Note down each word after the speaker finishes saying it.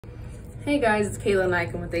Hey guys, it's Kaitlyn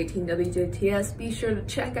Neukam with 18 WJTS. Be sure to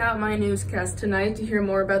check out my newscast tonight to hear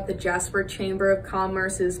more about the Jasper Chamber of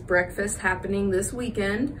Commerce's breakfast happening this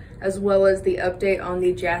weekend, as well as the update on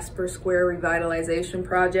the Jasper Square revitalization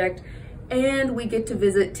project. And we get to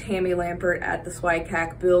visit Tammy Lampert at the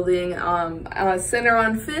SWICAC building, Center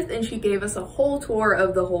on 5th, and she gave us a whole tour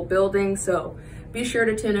of the whole building. So be sure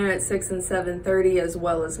to tune in at 6 and 7:30 as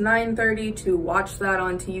well as 9:30 to watch that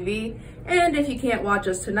on TV. And if you can't watch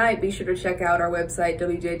us tonight, be sure to check out our website,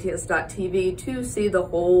 WJTS.tv, to see the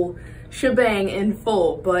whole shebang in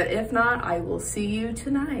full. But if not, I will see you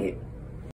tonight.